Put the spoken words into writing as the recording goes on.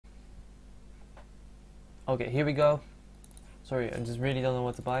Okay, here we go. Sorry, I just really don't know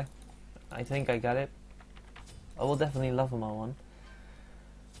what to buy. I think I got it. I will definitely level my one.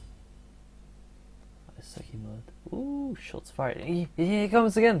 Sucky mode. Ooh, shots fired. Here he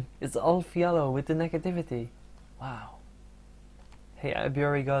comes again. It's Alfialo with the negativity. Wow. Hey,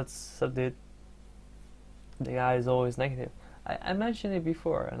 Ibiori gods, sub dude. The guy is always negative. I mentioned it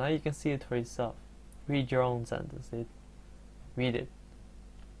before, and now you can see it for yourself. Read your own sentence, dude. Read it.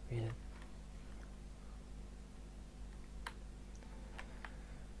 Read it.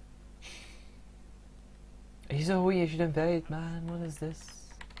 He's so weird, you should invade, man. What is this?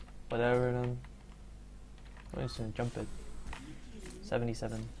 Whatever, then. I'm just gonna jump it.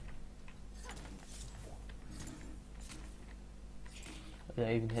 77. Did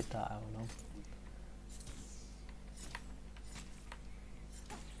I even hit that? I don't know.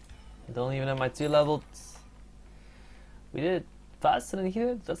 I don't even have my 2 levels. We did it faster than he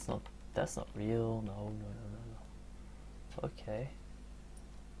did? That's not real. No. Okay.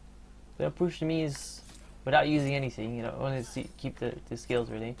 Gonna push the Mies without using anything, you know, I want to keep the skills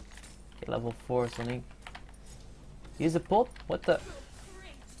ready. Get level 4 or something. Use a pot? What the?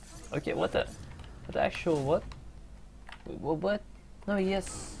 Okay, what the actual what? What? No, he has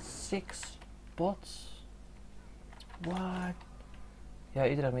 6 bots. What? Ja,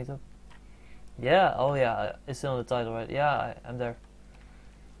 iedereen meet up. Yeah, oh yeah, it's still on the title, right? Yeah, I'm there.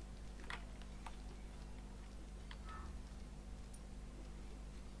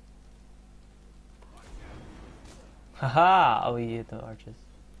 Haha! Oh, he hit the arches.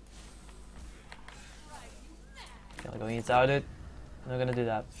 Okay, going inside it. I'm not gonna do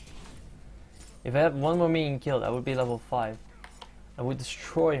that. If I had one more minion killed, I would be level 5. I would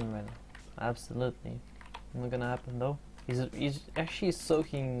destroy him right now. Absolutely. Not gonna happen though. He's actually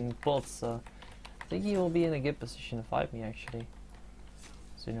soaking bots, so I think he will be in a good position to fight me actually.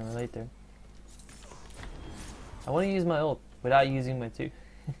 Sooner or later. I want to use my ult without using my 2. It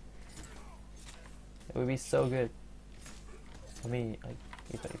would be so good. For me, like,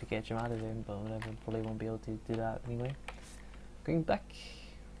 if I catch him out of him, but whatever, probably won't be able to do that anyway. Going back.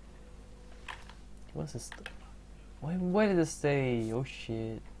 What's this? Why did it stay? Oh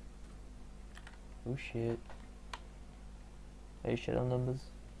shit. Oh shit. Are you shit on numbers?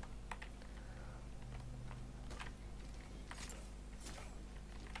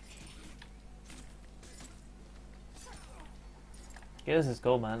 Get us his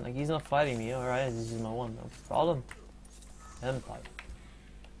goal, man. Like, he's not fighting me, alright? This is my one. No problem. Let him fight.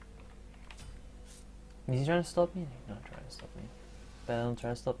 Is he trying to stop me? He's not trying to stop me. Better don't try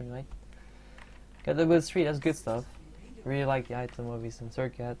to stop me, right? Got the good 3, that's good stuff. Really like the item, obviously.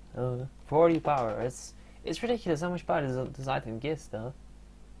 Serqet. 40 power. It's ridiculous how much power this item gives, though.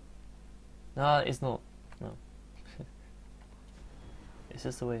 No, it's not. No. It's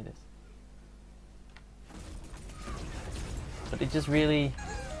just the way it is. But it just really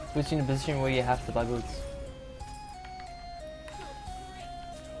puts you in a position where you have to buy boots.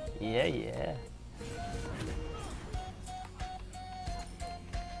 Yeah.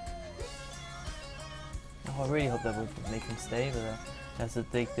 Oh, I really hope that would make him stay, but has to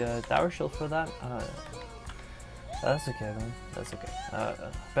take the tower shield for that. That's okay, man. That's okay.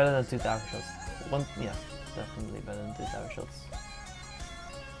 Better than 2 tower shields. One, yeah, definitely better than 2 tower shields.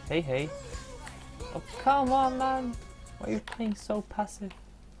 Hey. Oh, come on, man. Why are you playing so passive?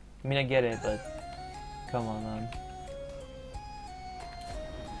 I mean, I get it, but come on, man.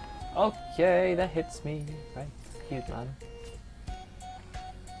 Okay, that hits me. Right, cute, man.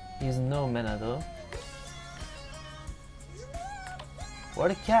 He has no mana, though.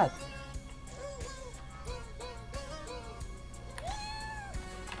 What a cat!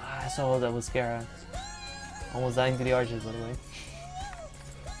 I saw that was scary. Almost dying to the archers, by the way.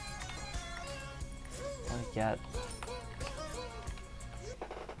 What a cat.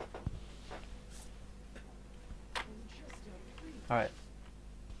 Alright.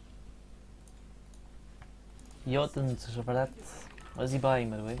 Jotun Serqet. What is he buying,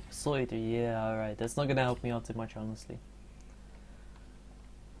 by the way? Soul Eater, yeah, alright. That's not gonna help me out too much, honestly.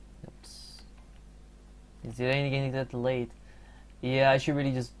 Oops. Is the lane getting that late? Yeah, I should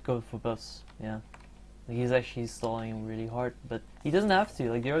really just go for buffs. Yeah. Like, he's actually stalling really hard, but he doesn't have to.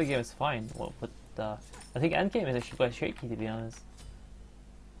 Like, the early game is fine. Well, but I think end game is actually quite shaky, to be honest.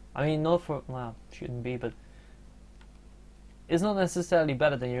 I mean, not for, well, shouldn't be, but it's not necessarily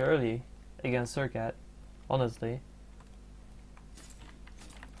better than your early against Serqet, honestly.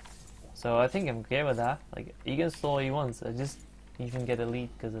 So I think I'm okay with that. Like, he can stall all he wants. I just even get a lead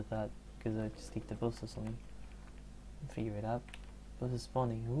because of that. Because I just take the boost or something. Figure it out. Boost is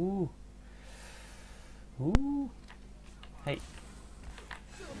spawning. Ooh. Ooh. Hey.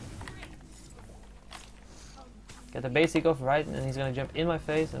 Get the basic off right, and then he's gonna jump in my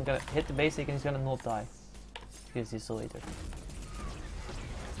face. I'm gonna hit the basic, and he's gonna not die because he's so later.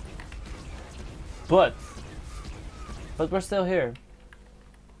 But we're still here.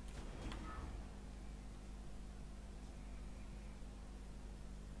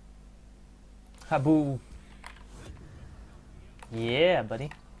 Haboo. Yeah, buddy.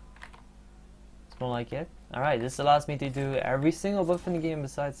 It's more like it. Alright, this allows me to do every single buff in the game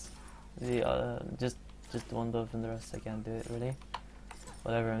besides the just one buff, and the rest I can't do it really.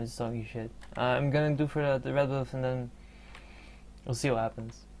 Whatever, I'm just talking shit. I'm gonna do for the red buff, and then we'll see what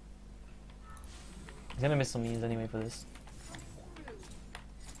happens. I'm gonna miss some means anyway for this.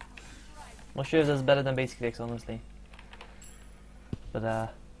 Not sure if that's better than basic fix, honestly.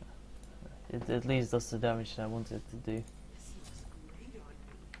 But it at least does the damage that I wanted it to do.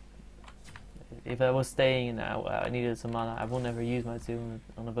 If I was staying and I needed some mana, I would never use my 2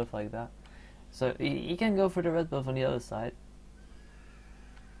 on a buff like that. So you can go for the red buff on the other side.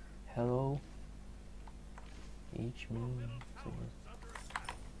 Hello. Each mean.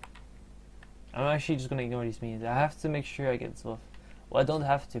 I'm actually just gonna ignore these means. I have to make sure I get this buff. Well, I don't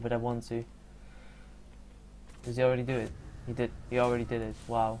have to, but I want to. Does he already do it? He did. He already did it.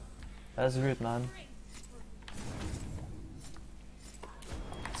 Wow. That's rude, man.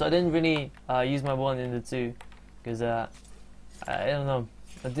 So I didn't really use my 1 in the 2, because I don't know,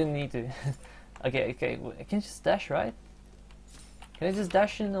 I didn't need to. okay, I can just dash, right? Can I just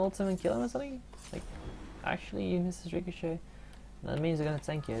dash in the ultimate and kill him or something? Like, actually he misses ricochet. That means they're gonna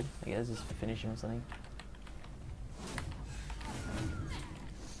tank it. I guess just finish him or something.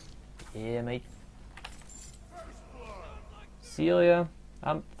 Yeah, mate. Celia,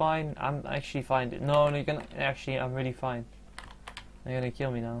 I'm fine. I'm actually fine. No, you're gonna actually. I'm really fine. They're gonna kill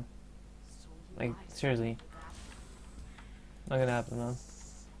me now. Like, seriously. Not gonna happen, man.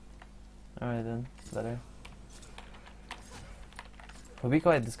 Alright then, better. Would be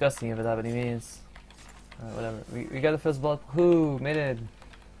quite disgusting if it happened, he means. Alright, whatever. We got the first blood. Whoo, made it.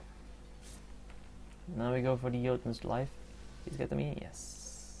 Now we go for the Jotun's life. Please get to me,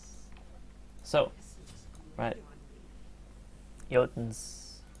 yes. So, right.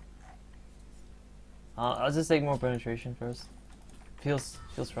 Jotun's. I'll just take more penetration first. Feels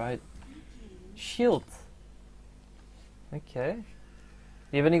right. Shield. Okay.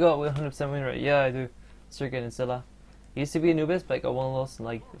 You've only got 100% win rate. Yeah, I do. Serqet and Scylla. Used to be Anubis, but I got 1 loss and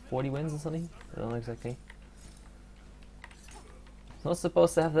like 40 wins or something. I don't know exactly. It's not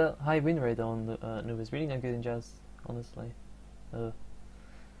supposed to have that high win rate on the Anubis. Really not good in Jazz, honestly. Let's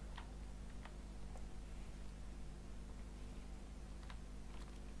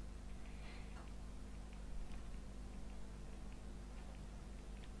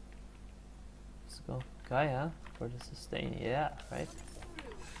go Gaia for the sustain. Yeah, right.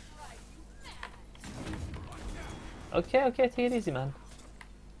 Okay, take it easy, man.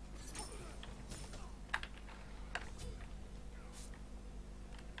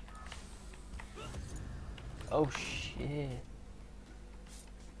 Oh shit.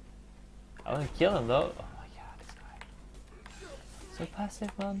 I wanna kill him though. Oh my god, this guy. So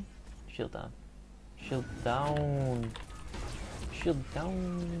passive, man. Shield down. Shield down. Shield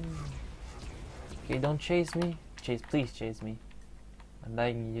down. Okay, don't chase me. Please chase me. I'm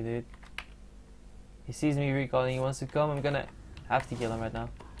begging you, dude. He sees me recalling, he wants to come, I'm gonna have to kill him right now.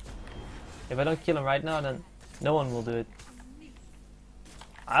 If I don't kill him right now, then no one will do it.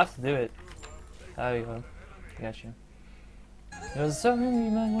 I have to do it. There we go. I got you. He was so hungry,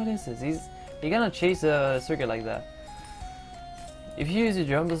 man, what is this? You're gonna chase a Serqet like that. If you use your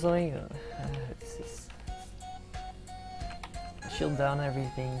jump or something, it's just... Shield down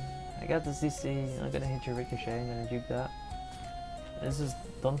everything. I got the CC, I'm gonna hit your ricochet, I'm gonna juke that. This is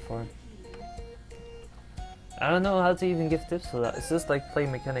done for. I don't know how to even give tips for that. It's just like play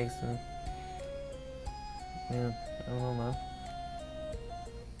mechanics and... Yeah, I don't know, man.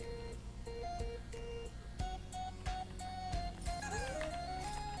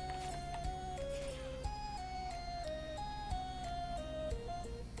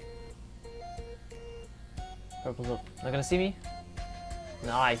 Purple's up. Not gonna see me?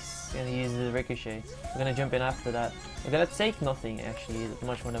 Nice! Gonna use the ricochet. I'm gonna jump in after that. I'm gonna take nothing actually.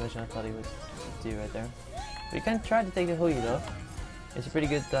 Much more damage than I thought he would do right there. But you can try to take the Hui though. It's a pretty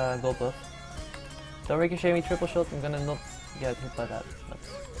good gold buff. Don't ricochet me triple shot, I'm gonna not get hit by that.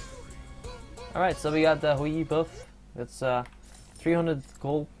 Alright, so we got the Hui buff. That's 300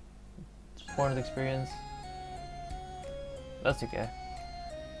 gold, 400 experience. That's okay.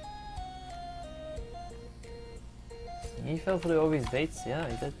 He fell for the obvious baits, yeah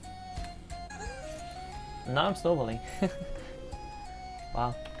he did. Now I'm snowballing.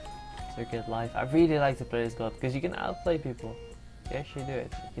 Wow. Serqet life. I really like to play this god because you can outplay people. You actually do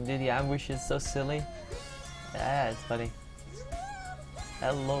it. You can do the ambushes, so silly. Yeah, it's funny.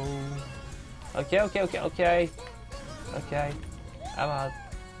 Hello. Okay. Okay. I'm out.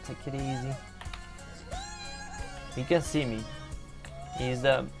 Take it easy. He can see me. He's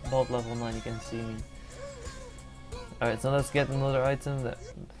above level 9, he can see me. Alright, so let's get another item that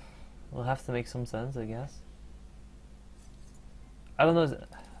will have to make some sense, I guess. I don't know.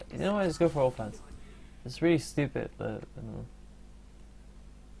 You know what? Just go for offense. It's really stupid, but I don't know.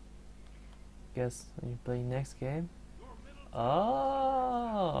 Guess when you play next game.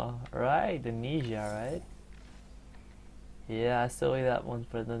 Oh, right, the Ninja, right? Yeah, I still owe that one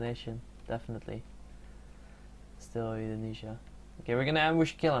for the donation, definitely. Still owe you the Ninja. Okay, we're gonna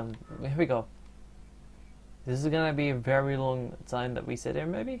ambush kill him. Here we go. This is gonna be a very long time that we sit here,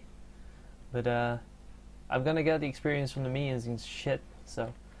 maybe. But I'm gonna get the experience from the minions and shit,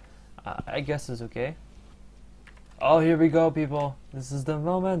 so I guess it's okay. Oh, here we go, people. This is the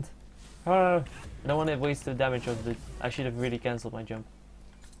moment. I don't want to waste the damage of it. I should have really cancelled my jump.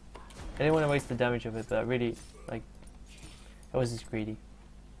 I didn't want to waste the damage of it, but I really, like, I was just greedy.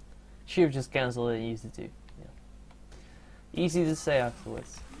 Should have just cancelled it and used it too. Yeah. Easy to say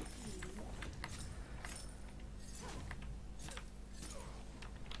afterwards.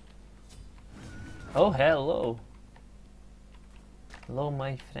 Oh, hello. Hello,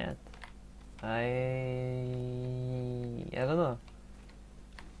 my friend. I don't know.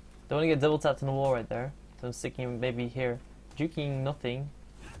 Don't want to get double tapped in the wall right there. So I'm sticking him maybe here. Juking nothing.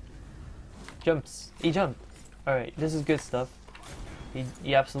 Jumps. He jumped. Alright, this is good stuff.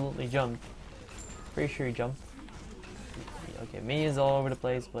 He absolutely jumped. Pretty sure he jumped. Okay, minions all over the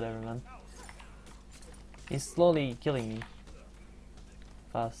place, whatever, man. He's slowly killing me.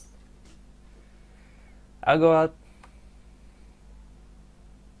 Fast. I'll go out.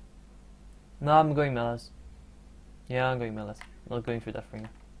 No, I'm going Melas. Yeah, I'm going Melas. Not going for Deathbringer.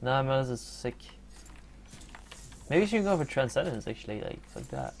 Nah, Melas is sick. Maybe we should go for Transcendence actually, like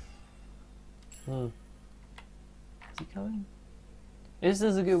that. Ooh. Is he coming? This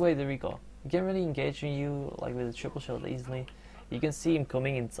is a good way to recall. You can really engage in you like with a triple shot easily. You can see him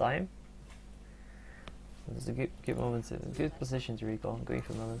coming in time. It's a good moment, a good position to recall. I'm going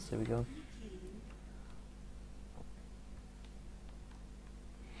for Melas, there we go.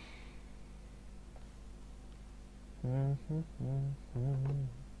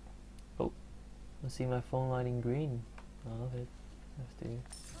 Oh, I see my phone lighting green. I love it. I have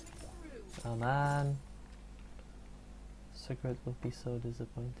to. Oh man, Serqet will be so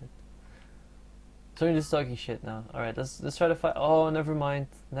disappointed. So you're just talking shit now. All right, let's try to fight. Oh, never mind.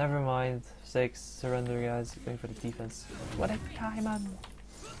 6 surrender, guys. Going for the defense. What a guy, man.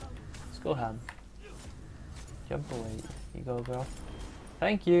 Let's go ham. Jump away. You go, girl.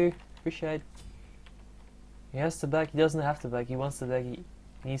 Thank you. Appreciate. He has to back. He doesn't have to back. He wants to back. He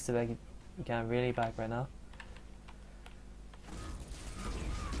needs to back. He can't really back right now.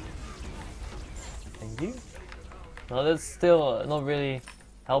 Thank you. No, that's still not really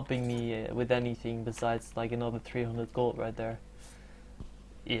helping me with anything besides like another 300 gold right there.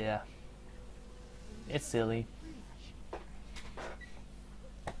 Yeah. It's silly.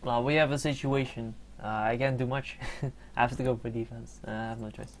 Well, we have a situation. I can't do much. I have to go for defense. I have no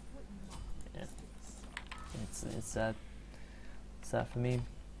choice. Yeah. It's sad. It's sad for me.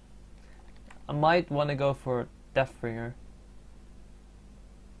 I might want to go for Deathbringer.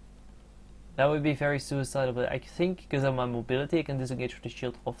 That would be very suicidal, but I think because of my mobility I can disengage with the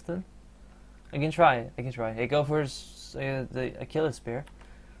shield often. I can try. I go for the Achilles spear,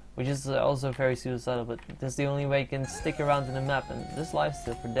 which is also very suicidal, but that's the only way I can stick around in the map, and this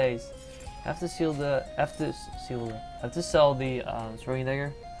lifesteal for days. I have to sell the throwing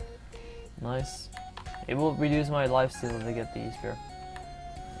dagger. Nice. It will reduce my lifesteal if I get the spear.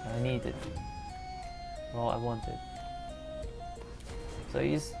 I need it. Well, I want it. So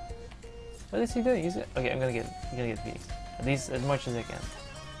he's. What is he doing? Okay, I'm gonna get Phoenix. At least as much as I can.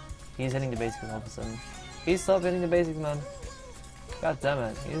 He's hitting the basics all of a sudden. Please stop hitting the basics, man. God damn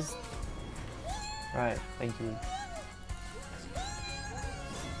it. He's. Right, thank you.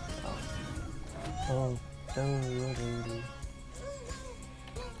 Oh.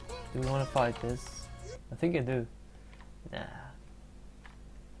 Do we want to fight this? I think I do. Nah.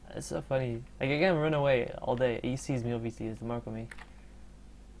 It's so funny. Like, I can run away all day. He sees me, obviously, there's the mark on me.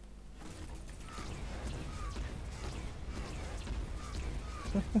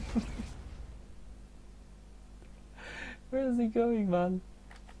 Where is he going, man?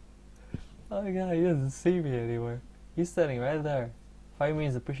 Oh my god, he doesn't see me anywhere. He's standing right there. 5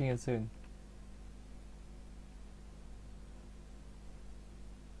 minutes of pushing it soon.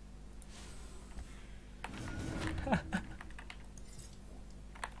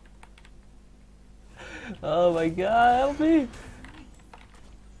 Oh my god, help me!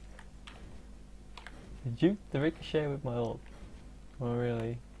 Juke the ricochet with my ult. Oh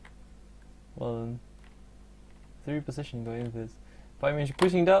really? Well then. 3 position going into this. 5 minutes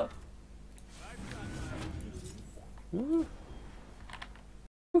pushing down. Woo.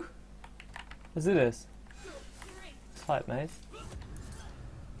 Woo. Let's do this. Let's fight, mate.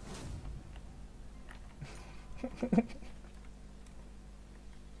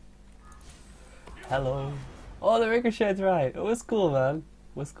 Hello. Oh, the ricochet's right. It was cool, man.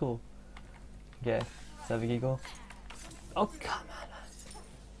 It was cool. Okay, let's have a giggle. Oh, come on, man.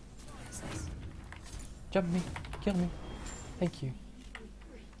 That's nice. Jump me. Kill me. Thank you.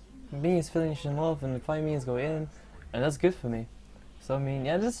 Me is finishing off and the 5 minutes go in, and that's good for me. So I mean,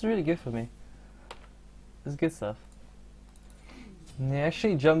 yeah, this is really good for me. This is good stuff. And he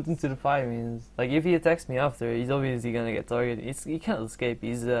actually jumped into the 5 minutes. Like if he attacks me after, he's obviously gonna get targeted. He can't escape.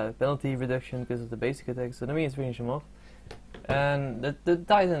 He's penalty reduction because of the basic attack. So that means finish him off. And the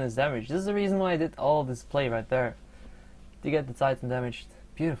Titan is damaged. This is the reason why I did all this play right there. To get the Titan damaged.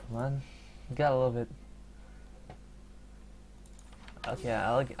 Beautiful, man. You gotta love it. Okay,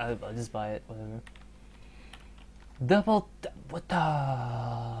 I'll just buy it, whatever. What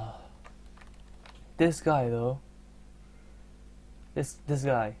the? This guy though. This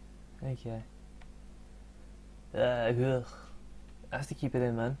guy. Okay. Ugh. I have to keep it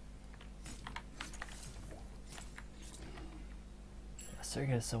in, man.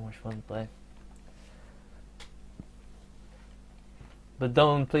 Serqet is so much fun to play. But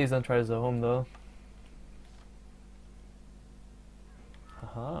please don't try to go home though.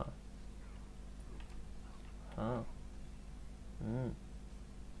 Haha. Oh.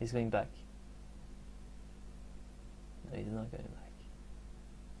 He's going back. No, he's not going back.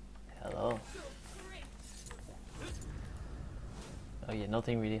 Hello. Oh yeah,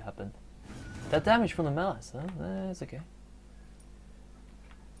 nothing really happened. That damage from the malice, huh? It's okay.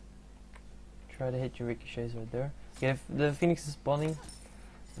 Try to hit your ricochets right there. Okay, if the Phoenix is spawning,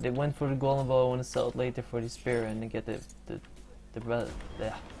 they went for the golem bow. I want to sell it later for the spear and then get the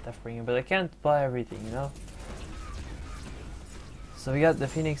Deathbringer, but I can't buy everything, you know. So we got the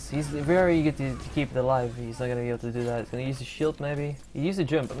Phoenix. He's very eager to keep it alive. He's not gonna be able to do that. He's gonna use a shield maybe. He used a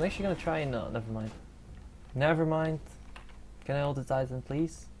jump. I'm actually gonna try and no, never mind. Never mind. Can I ult the Titan,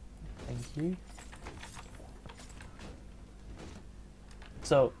 please? Thank you.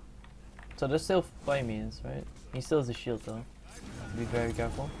 So there's still 5 minions, right? He still has a shield though. Be very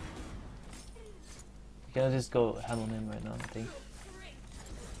careful. Can I just go ham on him right now, I think.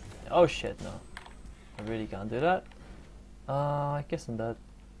 Oh shit, no. I really can't do that. I guess I'm dead.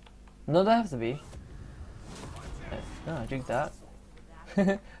 No, that has to be. No, I drink that.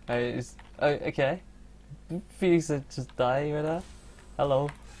 Okay. Phoenix just die right now. Hello.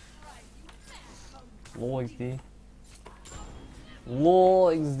 LOL XD.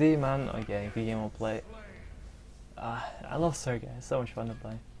 LOL XD, man. Okay, good game, we'll play. I love Serqet. It's so much fun to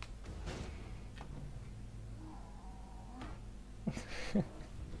play.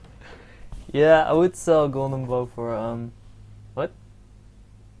 Yeah, I would sell golden bow for what?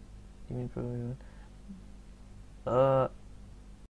 You mean probably what?